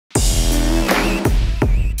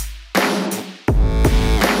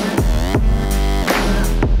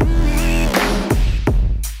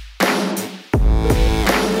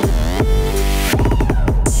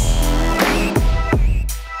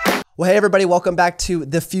Well, hey, everybody. Welcome back to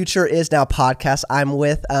The Future Is Now podcast. I'm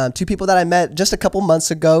with two people that I met just a couple months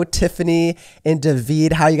ago, Tiffany and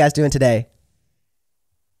Davide. How are you guys doing today?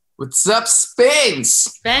 What's up, Spence?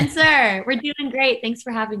 Spencer, we're doing great. Thanks for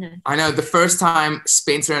having us. I know the first time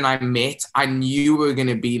Spencer and I met, I knew we were going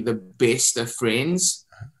to be the best of friends,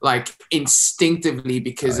 like instinctively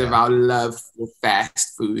because of our love for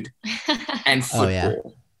fast food and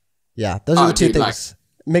football. Yeah, those are the two things.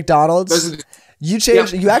 McDonald's. You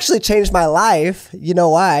actually changed my life. You know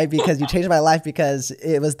why? Because you changed my life because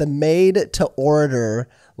it was the made to order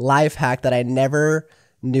life hack that I never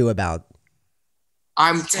knew about.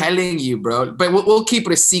 I'm telling you, bro. But we'll keep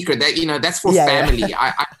it a secret. That that's for family.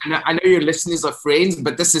 Yeah. I know your listeners are friends,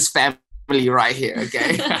 but this is family right here.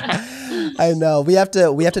 Okay. I know we have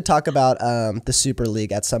to talk about the Super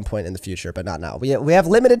League at some point in the future, but not now. We have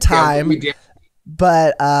limited time. Yeah,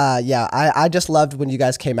 but I just loved when you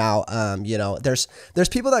guys came out. There's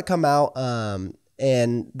people that come out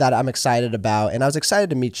and that I'm excited about, and I was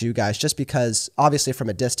excited to meet you guys just because obviously from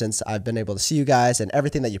a distance I've been able to see you guys, and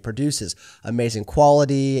everything that you produce is amazing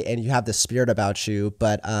quality, and you have this spirit about you.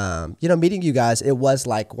 But meeting you guys, it was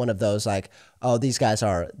like one of those like, oh, these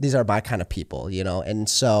are my kind of people, and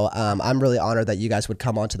so I'm really honored that you guys would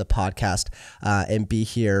come onto the podcast and be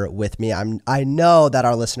here with me. I know that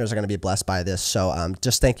our listeners are going to be blessed by this, so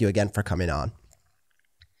just thank you again for coming on.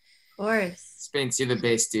 Of course. Spence, you're the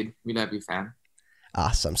best, dude. We love you, fam.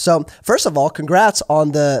 Awesome. So first of all, congrats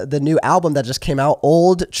on the new album that just came out,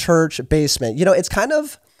 Old Church Basement. It's kind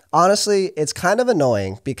of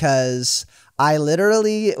annoying because I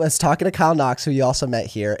literally was talking to Kyle Knox, who you also met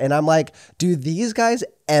here, and I'm like, do these guys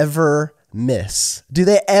ever miss? Do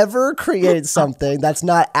they ever create something that's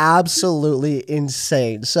not absolutely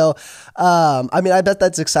insane? So, I bet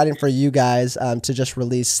that's exciting for you guys to just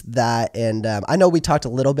release that. And I know we talked a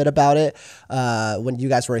little bit about it when you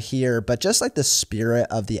guys were here, but just like the spirit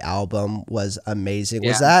of the album was amazing. Yeah.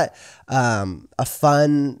 Was that a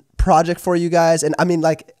fun project for you guys? And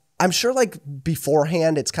I'm sure like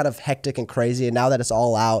beforehand it's kind of hectic and crazy, and now that it's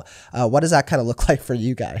all out, what does that kind of look like for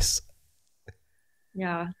you guys?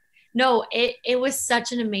 Yeah. No, it was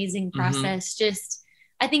such an amazing process. Mm-hmm. Just,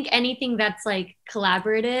 I think anything that's like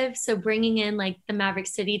collaborative. So bringing in like the Maverick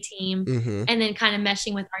City team and then kind of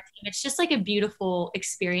meshing with our team, it's just like a beautiful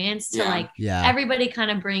experience to everybody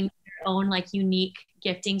kind of bring their own like unique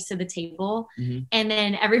giftings to the table. Mm-hmm. And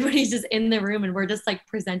then everybody's just in the room and we're just like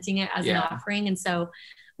presenting it as an offering. And so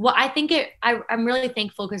I think I'm really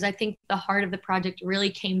thankful because I think the heart of the project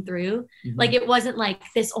really came through. Mm-hmm. Like it wasn't like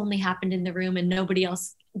this only happened in the room and nobody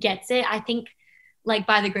else gets it. I think like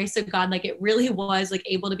by the grace of God, like it really was like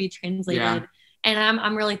able to be translated, and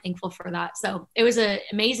I'm really thankful for that. So it was an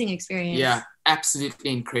amazing experience. Yeah,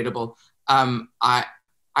 absolutely incredible. I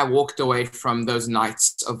walked away from those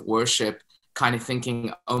nights of worship kind of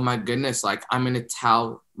thinking, oh my goodness, like I'm going to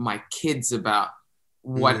tell my kids about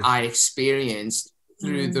what I experienced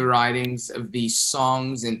through the writings of these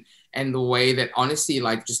songs and the way that honestly,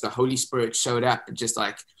 like just the Holy Spirit showed up just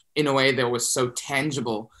like in a way that was so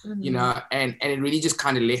tangible, and it really just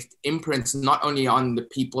kind of left imprints, not only on the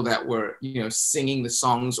people that were, singing the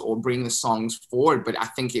songs or bringing the songs forward, but I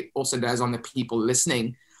think it also does on the people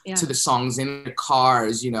listening to the songs in the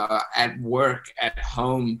cars, at work, at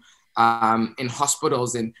home, in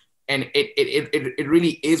hospitals. And it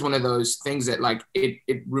really is one of those things that like,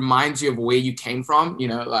 it reminds you of where you came from,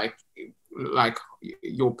 like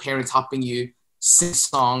your parents helping you sing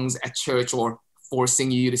songs at church or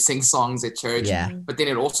forcing you to sing songs at church. Yeah. But then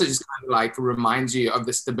it also just kind of like reminds you of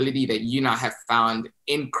the stability that you now have found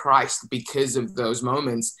in Christ because of those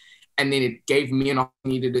moments. And then it gave me an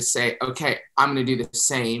opportunity to say, okay, I'm going to do the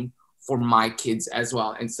same for my kids as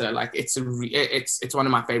well. And so like, it's one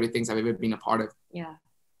of my favorite things I've ever been a part of. Yeah.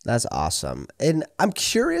 That's awesome. And I'm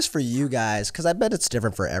curious for you guys, because I bet it's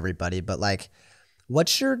different for everybody, but like,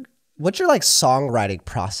 what's your like songwriting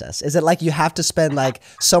process? Is it like you have to spend like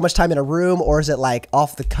so much time in a room, or is it like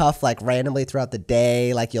off the cuff, like randomly throughout the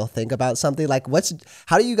day, like you'll think about something? Like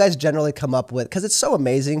how do you guys generally come up with, because it's so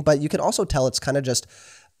amazing, but you can also tell it's kind of just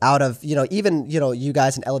out of, even, you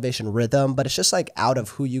guys in Elevation Rhythm, but it's just like out of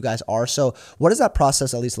who you guys are. So what does that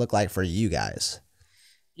process at least look like for you guys?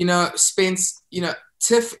 Spence,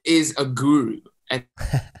 Tiff is a guru at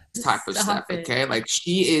this type of stuff. Okay. Like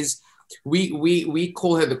she is, we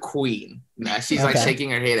call her the queen. She's like shaking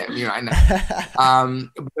her head at me right now.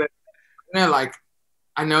 But like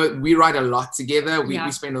I know we write a lot together.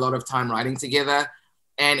 We spend a lot of time writing together,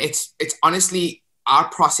 and it's honestly our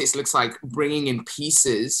process looks like bringing in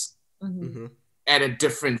pieces at a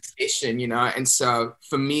different session, And so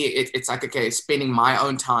for me, it's like, okay, spending my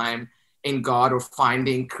own time in God or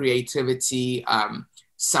finding creativity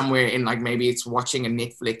somewhere in, like, maybe it's watching a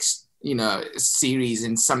Netflix, you know, series,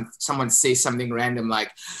 and someone says something random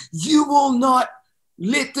like, you will not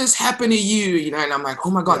let this happen to you, you know, and I'm like, oh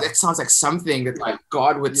my God, that sounds like something that like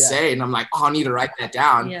God would say. And I'm like, oh, I need to write that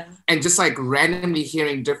down. And just like randomly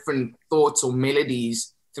hearing different thoughts or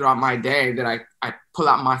melodies throughout my day that I pull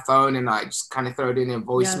out my phone and I just kind of throw it in a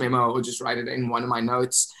voice memo or just write it in one of my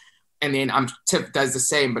notes. And then Tiff does the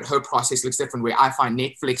same, but her process looks different, where I find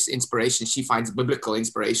Netflix inspiration, she finds biblical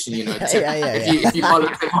inspiration, you know. If you follow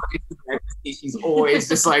Tiff on Instagram, she's always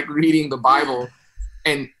just like reading the Bible.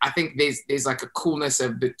 And I think there's like a coolness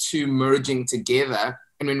of the two merging together.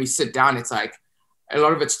 And when we sit down, it's like a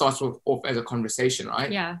lot of it starts off as a conversation,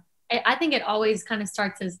 right? Yeah. I think it always kind of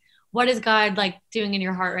starts as, what is God like doing in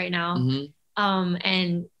your heart right now?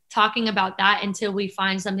 And talking about that until we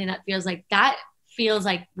find something that feels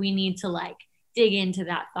like we need to like dig into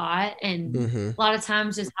that thought. And a lot of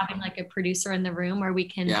times just having like a producer in the room where we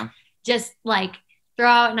can just like throw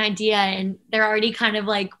out an idea and they're already kind of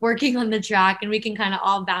like working on the track and we can kind of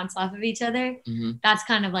all bounce off of each other. That's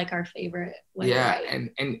kind of like our favorite way. And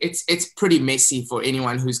it's pretty messy for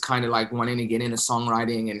anyone who's kind of like wanting to get into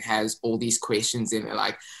songwriting and has all these questions and they're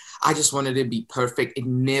like, I just wanted to be perfect. It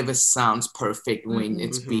never sounds perfect when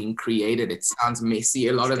it's being created. It sounds messy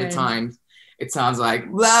a lot of the time. It sounds like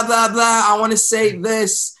blah, blah, blah. I want to say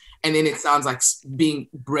this. And then it sounds like being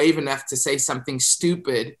brave enough to say something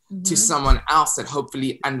stupid to someone else that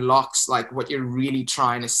hopefully unlocks like what you're really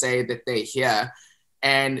trying to say that they hear.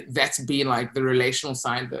 And that's being like the relational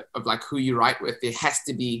side of like who you write with. There has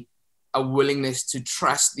to be a willingness to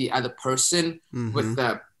trust the other person with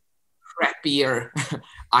the crappier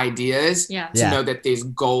ideas to know that there's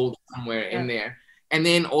gold somewhere in there. And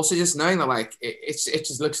then also just knowing that like it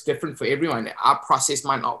just looks different for everyone. Our process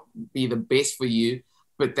might not be the best for you,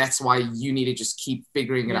 but that's why you need to just keep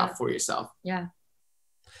figuring it out for yourself. Yeah,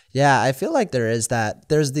 I feel like there's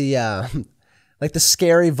the like the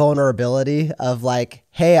scary vulnerability of like,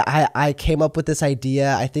 hey, I came up with this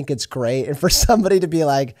idea, I think it's great, and for somebody to be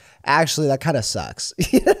like, actually that kind of sucks.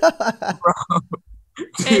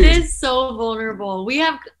 It is so vulnerable.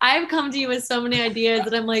 I've come to you with so many ideas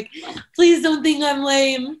that I'm like, please don't think I'm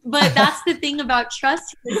lame. But that's the thing about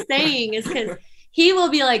trust is saying, is because he will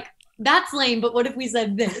be like, that's lame, but what if we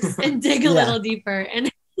said this and dig a little deeper? And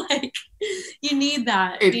like, you need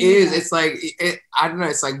that. It's like, I don't know.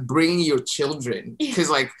 It's like bringing your children, because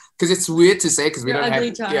it's weird to say, because we don't have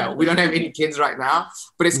any kids right now,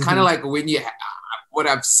 but it's kind of like when what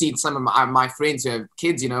I've seen some of my friends who have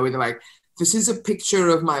kids, you know, where they're like, this is a picture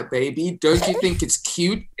of my baby. Don't you think it's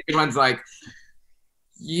cute? Everyone's like,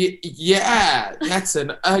 yeah, that's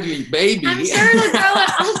an ugly baby. I'm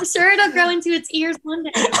sure it'll grow into its ears one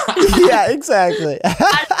day. Yeah, exactly.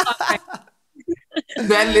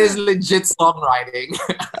 That is legit songwriting.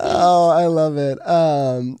 Oh, I love it.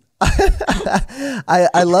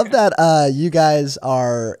 I love that you guys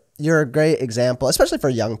you're a great example, especially for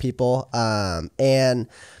young people. And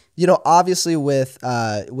you know, obviously with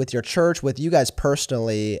your church, with you guys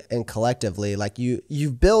personally and collectively, like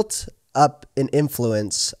you've built up an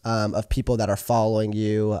influence of people that are following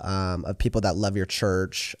you, of people that love your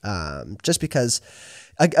church, just because,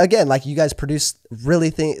 again, like you guys produce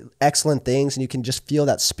really excellent things and you can just feel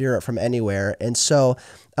that spirit from anywhere. And so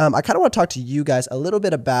I kind of want to talk to you guys a little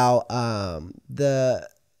bit about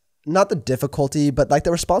not the difficulty, but like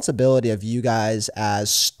the responsibility of you guys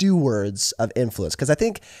as stewards of influence. Because I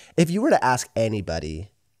think if you were to ask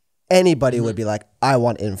anybody would be like, I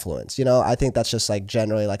want influence. You know, I think that's just like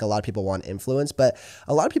generally like a lot of people want influence, but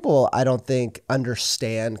a lot of people I don't think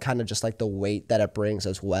understand kind of just like the weight that it brings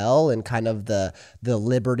as well, and kind of the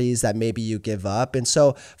liberties that maybe you give up. And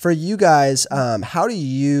so for you guys, how do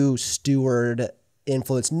you steward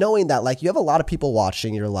influence, knowing that like you have a lot of people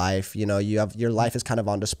watching your life, you know, your life is kind of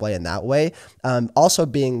on display in that way. Also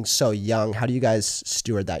being so young, how do you guys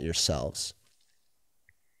steward that yourselves?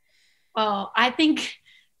 Well, I think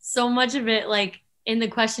so much of it, like in the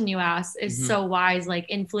question you asked, is so wise. Like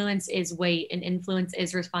influence is weight and influence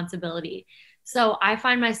is responsibility. So I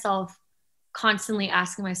find myself constantly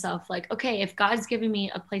asking myself like, okay, if God's giving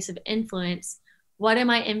me a place of influence, what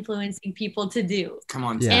am I influencing people to do? Come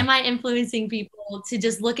on. Yeah. Am I influencing people to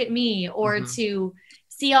just look at me or to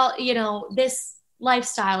see all, you know, this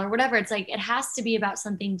lifestyle or whatever? It's like, it has to be about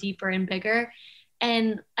something deeper and bigger.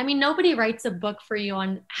 And I mean, nobody writes a book for you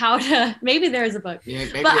on how to, maybe there is a book,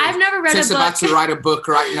 but I've never read a book. About to write a book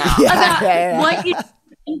right now. What you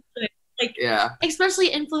influence, like, especially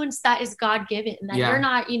influence that is God given, that you're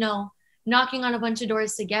not, you know, knocking on a bunch of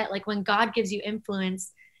doors to get. Like when God gives you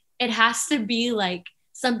influence, it has to be like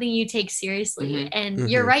something you take seriously. Mm-hmm. And Mm-hmm.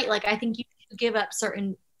 you're right. Like, I think you give up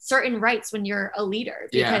certain rights when you're a leader,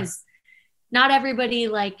 because not everybody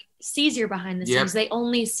like sees your behind the scenes. They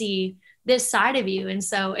only see this side of you. And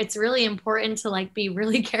so it's really important to like be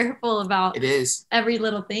really careful about every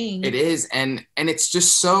little thing. It is. And it's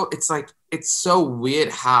just so, it's like, it's so weird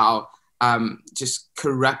how just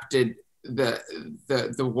corrupted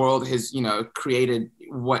the world has, you know, created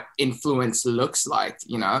what influence looks like,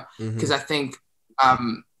 you know, because I think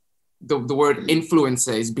the word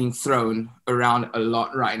influencer is being thrown around a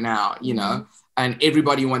lot right now, you know, and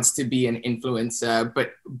everybody wants to be an influencer,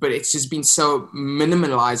 but it's just been so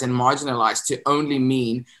minimalized and marginalized to only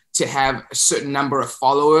mean to have a certain number of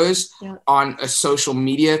followers on a social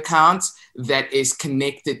media account that is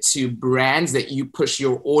connected to brands that you push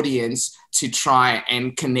your audience to try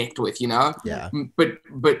and connect with, you know? Yeah. But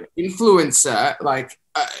influencer, like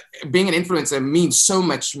being an influencer means so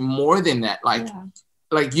much more than that.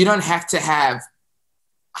 Like you don't have to have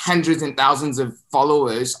hundreds and thousands of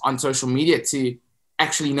followers on social media to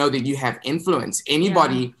actually know that you have influence.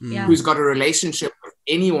 Anybody who's got a relationship with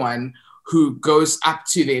anyone who goes up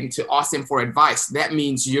to them to ask them for advice, that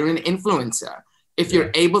means you're an influencer. If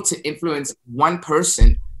you're able to influence one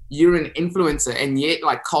person, you're an influencer. And yet,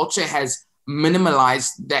 like, culture has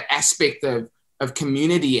minimalized that aspect of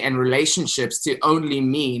community and relationships to only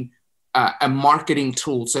mean a marketing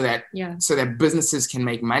tool so that businesses can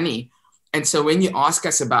make money. And so when you ask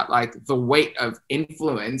us about like the weight of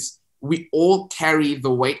influence, we all carry the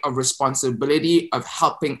weight of responsibility of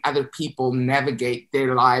helping other people navigate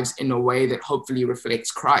their lives in a way that hopefully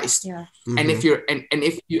reflects Christ. Yeah. And if you're and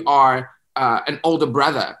if you are an older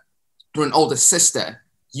brother or an older sister,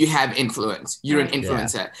 you have influence. You're an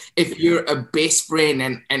influencer. Yeah. If you're a best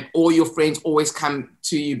friend and all your friends always come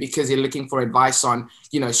to you because they're looking for advice on,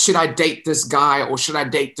 you know, should I date this guy or should I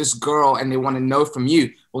date this girl? And they want to know from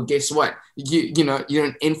you. Well, guess what? You know, you're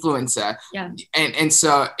an influencer. Yeah. And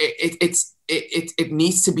so it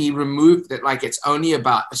needs to be removed that like it's only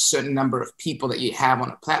about a certain number of people that you have on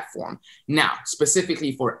a platform. Now,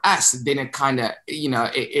 specifically for us, then it kind of, you know,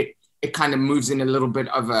 it kind of moves in a little bit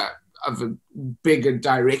of a bigger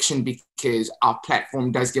direction because our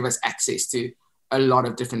platform does give us access to a lot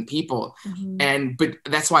of different people. But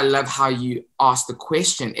that's why I love how you asked the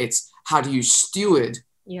question. It's how do you steward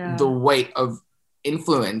the weight of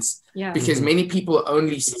influence? Because many people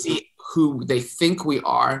only see who they think we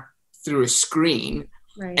are through a screen.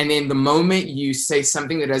 Right. And then the moment you say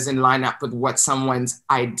something that doesn't line up with what someone's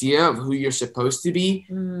idea of who you're supposed to be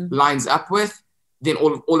lines up with, then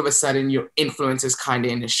all of a sudden your influence is kind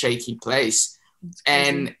of in a shaky place.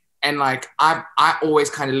 And like, I always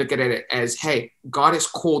kind of look at it as, hey, God has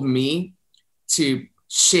called me to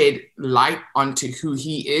shed light onto who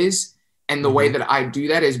he is. And the way that I do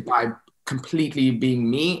that is by completely being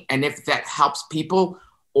me. And if that helps people,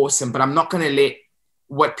 awesome. But I'm not going to let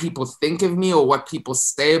what people think of me or what people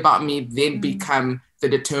say about me then become the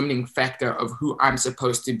determining factor of who I'm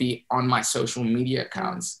supposed to be on my social media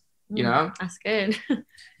accounts. You know, that's good.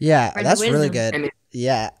 Yeah, that's really good. And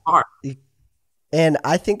and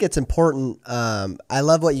I think it's important. I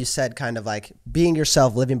love what you said, kind of like being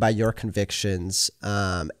yourself, living by your convictions.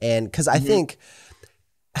 And because I think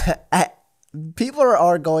people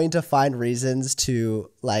are going to find reasons to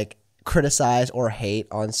like criticize or hate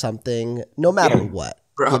on something, no matter what.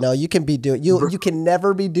 Bro. You know, you can be doing you can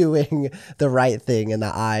never be doing the right thing in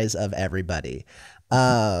the eyes of everybody.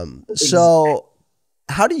 So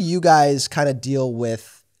how do you guys kind of deal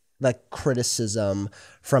with like criticism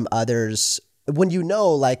from others when you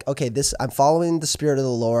know, like, okay, I'm following the Spirit of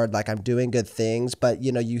the Lord, like I'm doing good things, but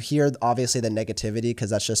you know, you hear obviously the negativity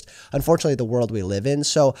because that's just unfortunately the world we live in.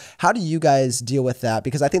 So how do you guys deal with that?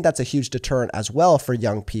 Because I think that's a huge deterrent as well for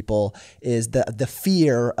young people, is the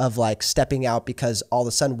fear of like stepping out, because all of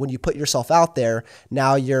a sudden when you put yourself out there,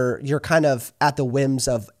 now you're kind of at the whims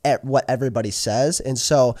of what everybody says. And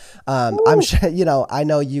so I'm sure, you know, I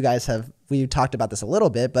know you guys we talked about this a little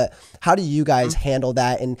bit, but how do you guys handle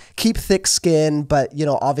that and keep thick skin, but, you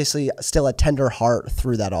know, obviously still a tender heart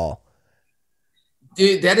through that all?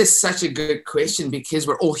 Dude, that is such a good question because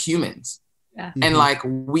we're all humans. Yeah. And like,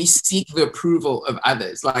 we seek the approval of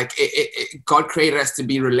others. Like God created us to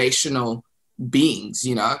be relational beings,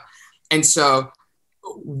 you know? And so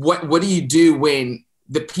what do you do when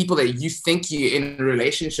the people that you think you're in a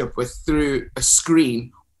relationship with through a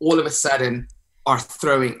screen, all of a sudden are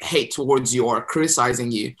throwing hate towards you or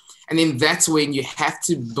criticizing you? And then that's when you have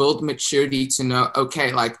to build maturity to know,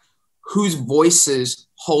 okay, like whose voices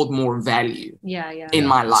hold more value in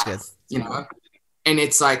my life, you know? And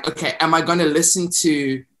it's like, okay, am I going to listen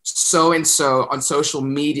to so-and-so on social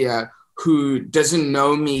media who doesn't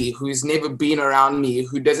know me, who's never been around me,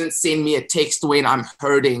 who doesn't send me a text when I'm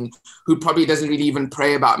hurting, who probably doesn't really even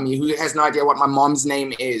pray about me, who has no idea what my mom's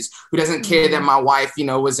name is, who doesn't care that my wife, you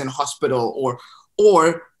know, was in hospital,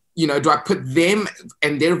 or, you know, do I put them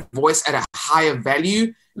and their voice at a higher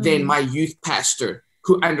value than my youth pastor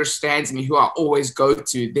who understands me, who I always go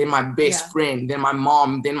to, then my best friend, then my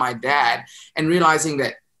mom, then my dad, and realizing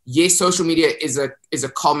that, yes, social media is a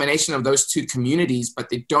culmination of those two communities, but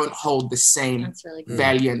they don't hold the same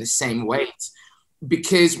value and the same weight.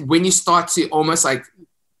 Because when you start to almost like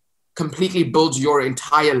completely build your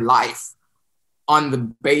entire life on the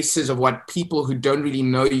basis of what people who don't really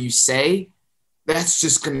know you say, that's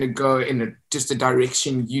just going to go in just a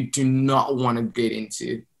direction you do not want to get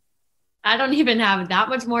into. I don't even have that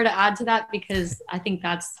much more to add to that, because I think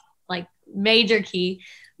that's like major key.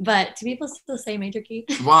 But do people still say major key?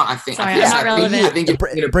 Well, I think, sorry, I'm not relevant. I think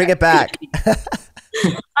you bring it back.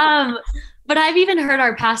 But I've even heard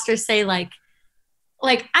our pastor say like,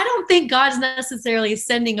 I don't think God's necessarily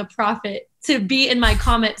sending a prophet to be in my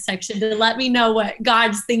comment section to let me know what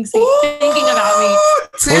God's thinking about me.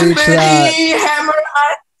 Tiffany, hammer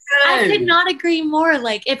I could not agree more.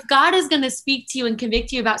 Like, if God is going to speak to you and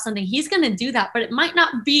convict you about something, he's going to do that. But it might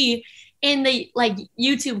not be in the like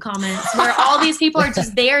YouTube comments where all these people are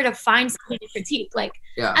just there to find something to critique. Like,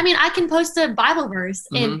 I mean, I can post a Bible verse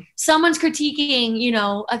and someone's critiquing, you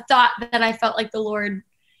know, a thought that I felt like the Lord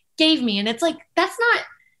gave me. And it's like, that's not,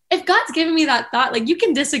 if God's giving me that thought, like, you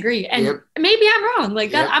can disagree and maybe I'm wrong.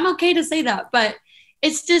 Like that, I'm okay to say that, but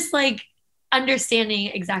it's just like understanding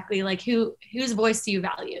exactly like whose voice do you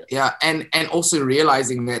value? Yeah. And also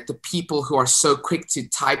realizing that the people who are so quick to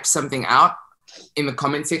type something out in the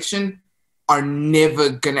comment section are never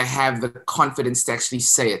going to have the confidence to actually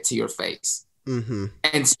say it to your face.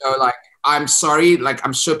 And so like, I'm sorry, like,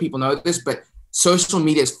 I'm sure people know this, but social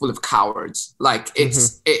media is full of cowards. Like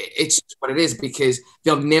it's just what it is, because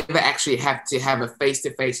they'll never actually have to have a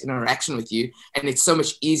face-to-face interaction with you. And it's so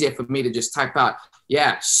much easier for me to just type out,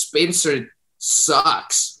 yeah, Spencer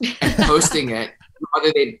sucks, and posting it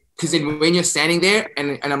rather than, because then when you're standing there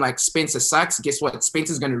and I'm like, Spencer sucks, guess what?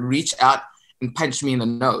 Spencer's going to reach out and punch me in the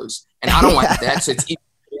nose. And I don't want that. So it's easy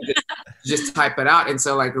to just type it out. And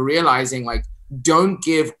so like realizing like, don't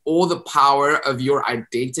give all the power of your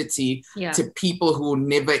identity to people who will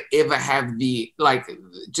never ever have the like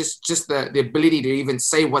just the ability to even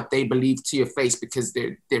say what they believe to your face, because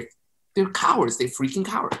they're cowards. They're freaking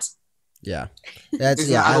cowards. Yeah, there's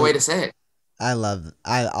no other way to say it. I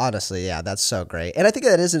honestly, that's so great. And I think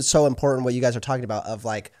that isn't so important what you guys are talking about of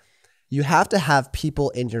like, you have to have people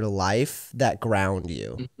in your life that ground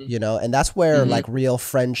you, you know, and that's where like real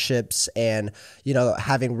friendships and, you know,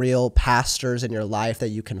 having real pastors in your life that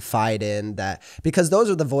you confide in, that, because those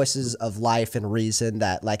are the voices of life and reason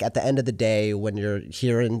that like at the end of the day, when you're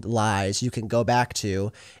hearing lies, you can go back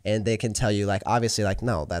to, and they can tell you like, obviously like,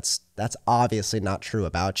 no, that's obviously not true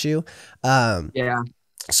about you.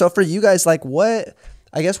 So for you guys, like what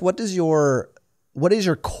does your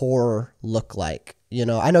core look like? You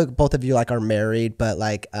know, I know both of you like are married, but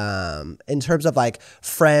like in terms of like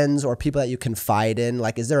friends or people that you confide in,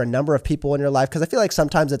 like is there a number of people in your life? Because I feel like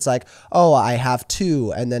sometimes it's like, oh, I have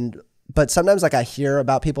 2, and then but sometimes like I hear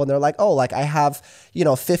about people and they're like, oh, like I have, you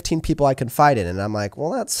know, 15 people I confide in, and I'm like,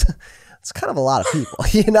 well, that's kind of a lot of people,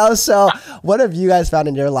 you know? So what have you guys found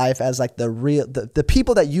in your life as like the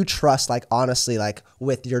people that you trust, like honestly, like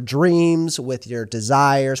with your dreams, with your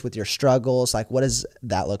desires, with your struggles, like what does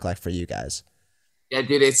that look like for you guys? Yeah,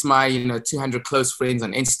 dude, it's my, 200 close friends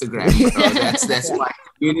on Instagram. That's my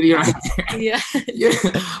community right there. Yeah.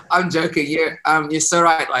 I'm joking. You're so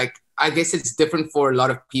right. Like, I guess it's different for a lot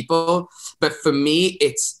of people, but for me,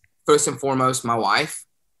 it's first and foremost my wife.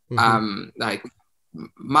 Like,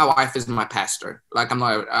 my wife is my pastor. Like, I'm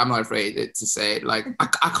not afraid to say it. Like,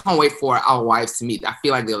 I can't wait for our wives to meet. I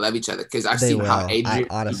feel like they'll love each other, because I've seen how Adrian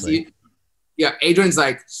honestly. Yeah, Adrian's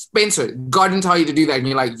like, Spencer, God didn't tell you to do that. And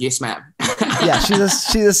you're like, yes, ma'am. Yeah,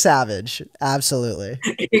 she's a savage. Absolutely.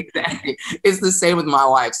 Exactly. It's the same with my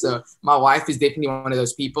wife. So my wife is definitely one of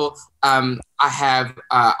those people. I have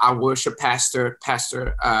our worship pastor,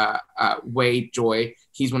 Wade Joy.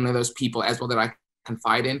 He's one of those people as well that I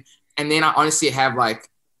confide in. And then I honestly have like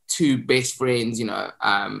 2 best friends,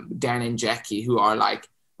 Dan and Jackie, who are like,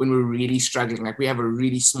 when we're really struggling, like we have a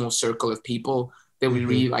really small circle of people that we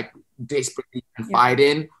really like desperately confide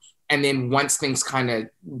in. And then once things kind of,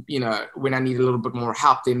 when I need a little bit more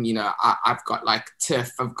help, then, I've got like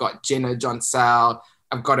Tiff, I've got Jenna, John Sal,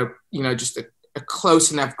 I've got just a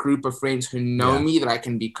close enough group of friends who know me that I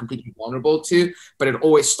can be completely vulnerable to. But it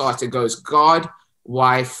always starts, it goes God,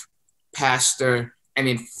 wife, pastor, and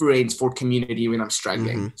then friends for community when I'm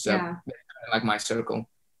struggling. Mm-hmm. So that's kind of like my circle.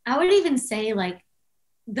 I would even say like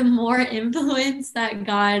the more influence that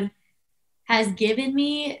God has given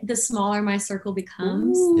me, the smaller my circle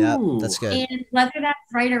becomes. Yeah, that's good. And whether that's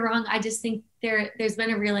right or wrong, I just think there's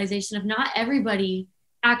been a realization of not everybody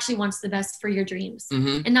actually wants the best for your dreams.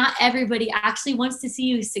 Mm-hmm. And not everybody actually wants to see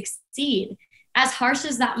you succeed, as harsh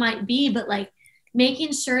as that might be. But like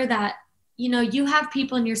making sure that, you know, you have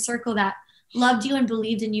people in your circle that loved you and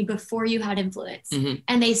believed in you before you had influence. Mm-hmm.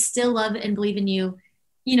 And they still love and believe in you,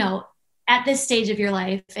 you know, at this stage of your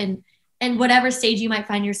life and whatever stage you might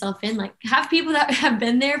find yourself in. Like have people that have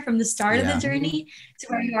been there from the start of the journey to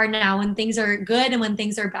where you are now, when things are good and when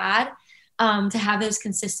things are bad, to have those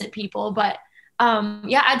consistent people. But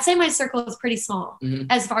yeah, I'd say my circle is pretty small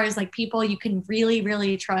as far as like people you can really,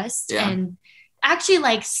 really trust and actually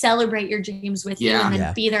like celebrate your dreams with you and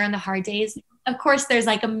then be there in the hard days. Of course, there's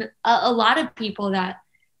like a lot of people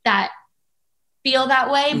that feel that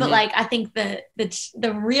way, but like I think the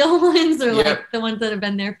real ones are like the ones that have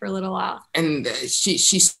been there for a little while. And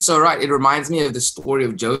she's so right. It reminds me of the story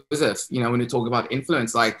of Joseph. You know, when you talk about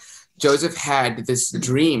influence, like Joseph had this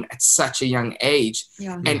dream at such a young age,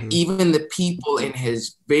 and even the people in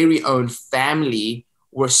his very own family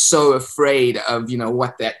were so afraid of, you know,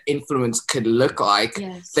 what that influence could look like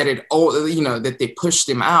that it all, you know, that they pushed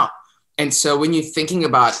him out. And so when you're thinking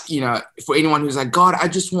about, you know, for anyone who's like, God, I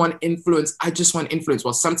just want influence. I just want influence.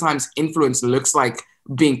 Well, sometimes influence looks like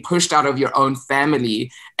being pushed out of your own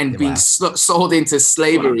family and being sold into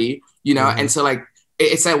slavery, you know? And so like,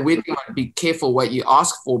 it's that weird thing, like, be careful what you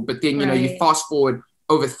ask for. But then, you know, you fast forward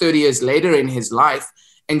over 30 years later in his life,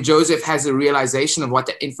 and Joseph has a realization of what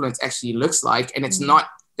the influence actually looks like. And it's not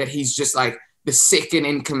that he's just like the second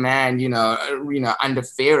in command, you know, under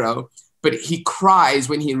Pharaoh. But he cries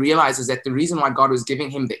when he realizes that the reason why God was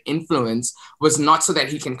giving him the influence was not so that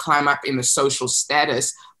he can climb up in the social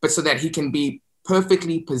status, but so that he can be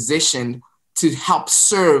perfectly positioned to help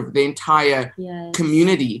serve the entire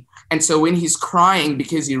community. And so when he's crying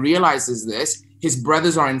because he realizes this, his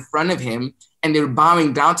brothers are in front of him and they're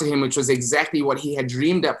bowing down to him, which was exactly what he had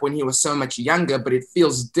dreamed up when he was so much younger. But it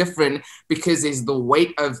feels different because there's the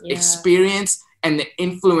weight of experience, and the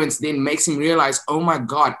influence then makes him realize, oh my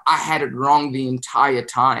God, I had it wrong the entire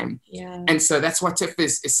time. And so that's what Tiff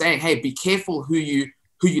is saying. Hey, be careful who you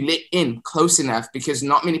let in close enough, because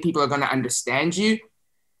not many people are going to understand you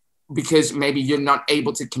because maybe you're not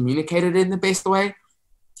able to communicate it in the best way.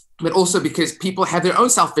 But also because people have their own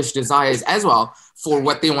selfish desires as well for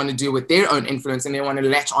what they want to do with their own influence, and they want to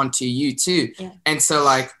latch onto you too. And so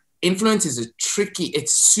like influence is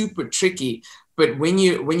it's super tricky. But when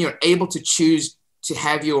you're able to choose to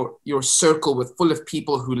have your circle with full of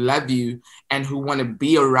people who love you and who want to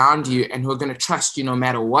be around you and who are going to trust you no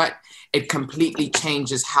matter what, it completely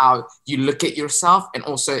changes how you look at yourself. And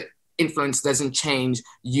also influence doesn't change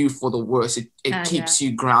you for the worse. It keeps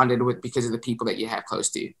you grounded because of the people that you have close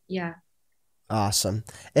to you. Yeah. Awesome.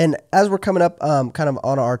 And as we're coming up kind of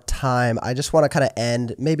on our time, I just want to kind of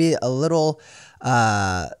end maybe a little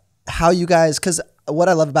how you guys, because what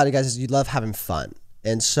I love about you guys is you love having fun.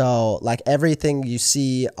 And so like everything you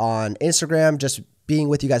see on Instagram, just being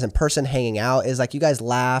with you guys in person, hanging out, is like you guys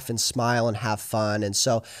laugh and smile and have fun. And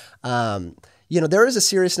so, you know, there is a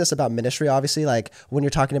seriousness about ministry, obviously, like when you're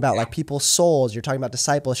talking about like people's souls, you're talking about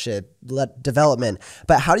discipleship, development,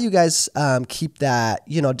 but how do you guys keep that,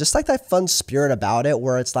 you know, just like that fun spirit about it,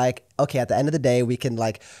 where it's like, okay, at the end of the day, we can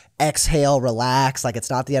like exhale, relax, like it's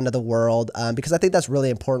not the end of the world. Because I think that's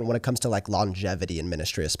really important when it comes to like longevity in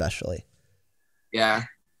ministry, especially. Yeah.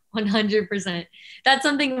 100%. That's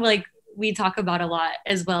something like we talk about a lot,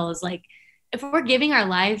 as well as like, if we're giving our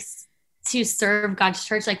lives to serve God's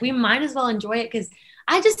church, like we might as well enjoy it. Cause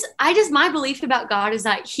I just, my belief about God is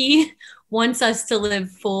that he wants us to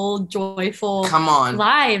live full, joyful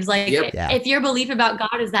lives. Like if your belief about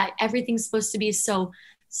God is that everything's supposed to be so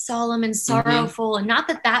solemn and sorrowful, and not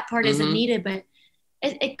that part isn't needed, but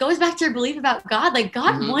it goes back to your belief about God. Like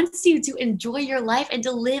God wants you to enjoy your life and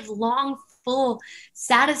to live long, full,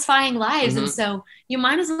 satisfying lives. And so you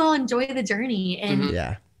might as well enjoy the journey.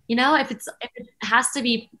 And you know, if it has to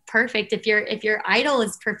be perfect, if your idol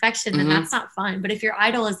is perfection, then that's not fun. But if your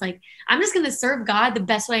idol is like, I'm just going to serve God the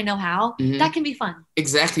best way I know how, that can be fun.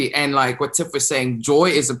 Exactly. And like what Tiff was saying, joy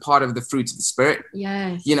is a part of the fruits of the Spirit.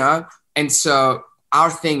 Yes. You know? And so our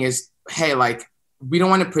thing is, hey, like, we don't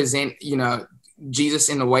want to present, you know, Jesus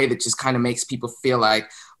in a way that just kind of makes people feel like,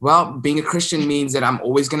 well, being a Christian means that I'm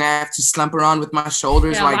always going to have to slump around with my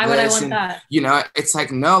shoulders like why this. Would I want that? You know, it's like,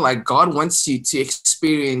 no, like God wants you to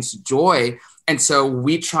experience joy. And so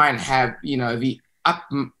we try and have, you know, the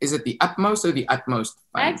is it the utmost or the utmost?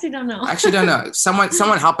 I actually don't know. I actually don't know. Someone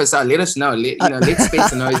help us out. Let us know. Let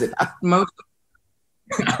Spencer know. Is it utmost?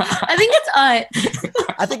 I think it's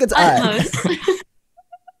I think it's utmost.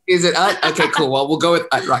 Is it okay, cool. Well, we'll go with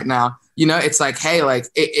right now. It's like, hey, like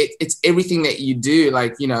it's everything that you do.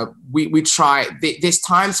 Like, we try. There's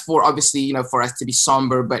times for, obviously, for us to be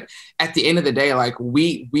somber, but at the end of the day, like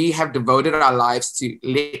we have devoted our lives to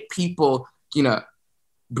let people,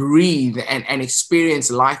 breathe and experience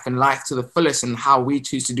life and life to the fullest. And how we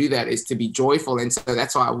choose to do that is to be joyful. And so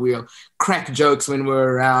that's why we'll crack jokes when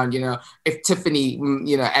we're around. If Tiffany,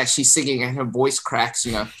 as she's singing and her voice cracks,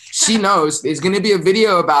 she knows there's going to be a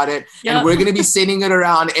video about it. Yep. And we're going to be sending it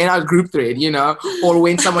around in our group thread, or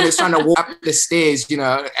when someone is trying to walk up the stairs,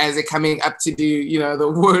 as they're coming up to do, the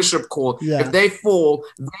worship call. Yeah. If they fall,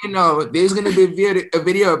 they know there's going to be a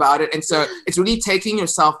video about it. And so it's really taking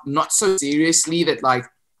yourself not so seriously that like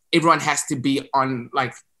everyone has to be on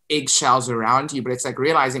like eggshells around you, but it's like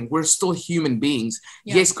realizing we're still human beings.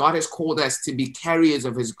 Yeah. Yes, God has called us to be carriers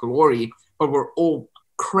of his glory, but we're all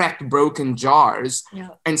cracked, broken jars. Yeah.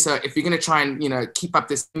 And so if you're going to try and, keep up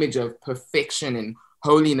this image of perfection and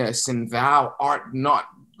holiness and thou art not,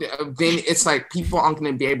 then it's like people aren't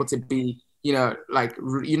going to be able to be, like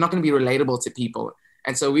you're not going to be relatable to people.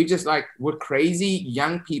 And so we're crazy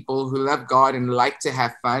young people who love God and like to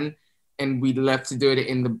have fun. And we'd love to do it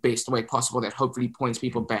in the best way possible that hopefully points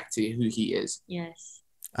people back to who he is. Yes.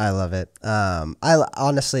 I love it. I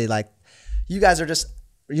honestly, like, you guys are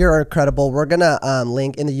you're incredible. We're going to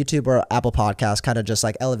link in the YouTube or Apple Podcast, kind of just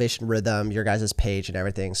like Elevation Rhythm, your guys' page and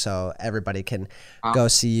everything. So everybody can go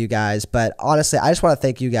see you guys. But honestly, I just want to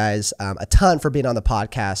thank you guys a ton for being on the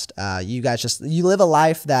podcast. You guys you live a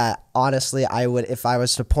life that honestly, if I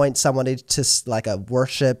was to point somebody to like a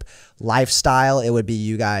worship lifestyle, it would be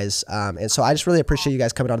you guys. And so I just really appreciate you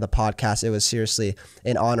guys coming on the podcast. It was seriously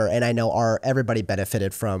an honor. And I know everybody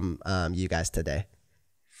benefited from you guys today.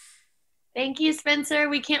 Thank you, Spencer.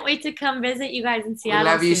 We can't wait to come visit you guys in Seattle.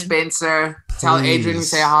 We love you, Spencer. Please. Tell Adrian we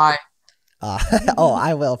say hi.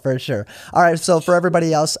 I will for sure. All right. So for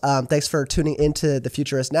everybody else, thanks for tuning into The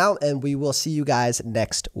Future Is Now, and we will see you guys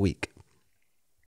next week.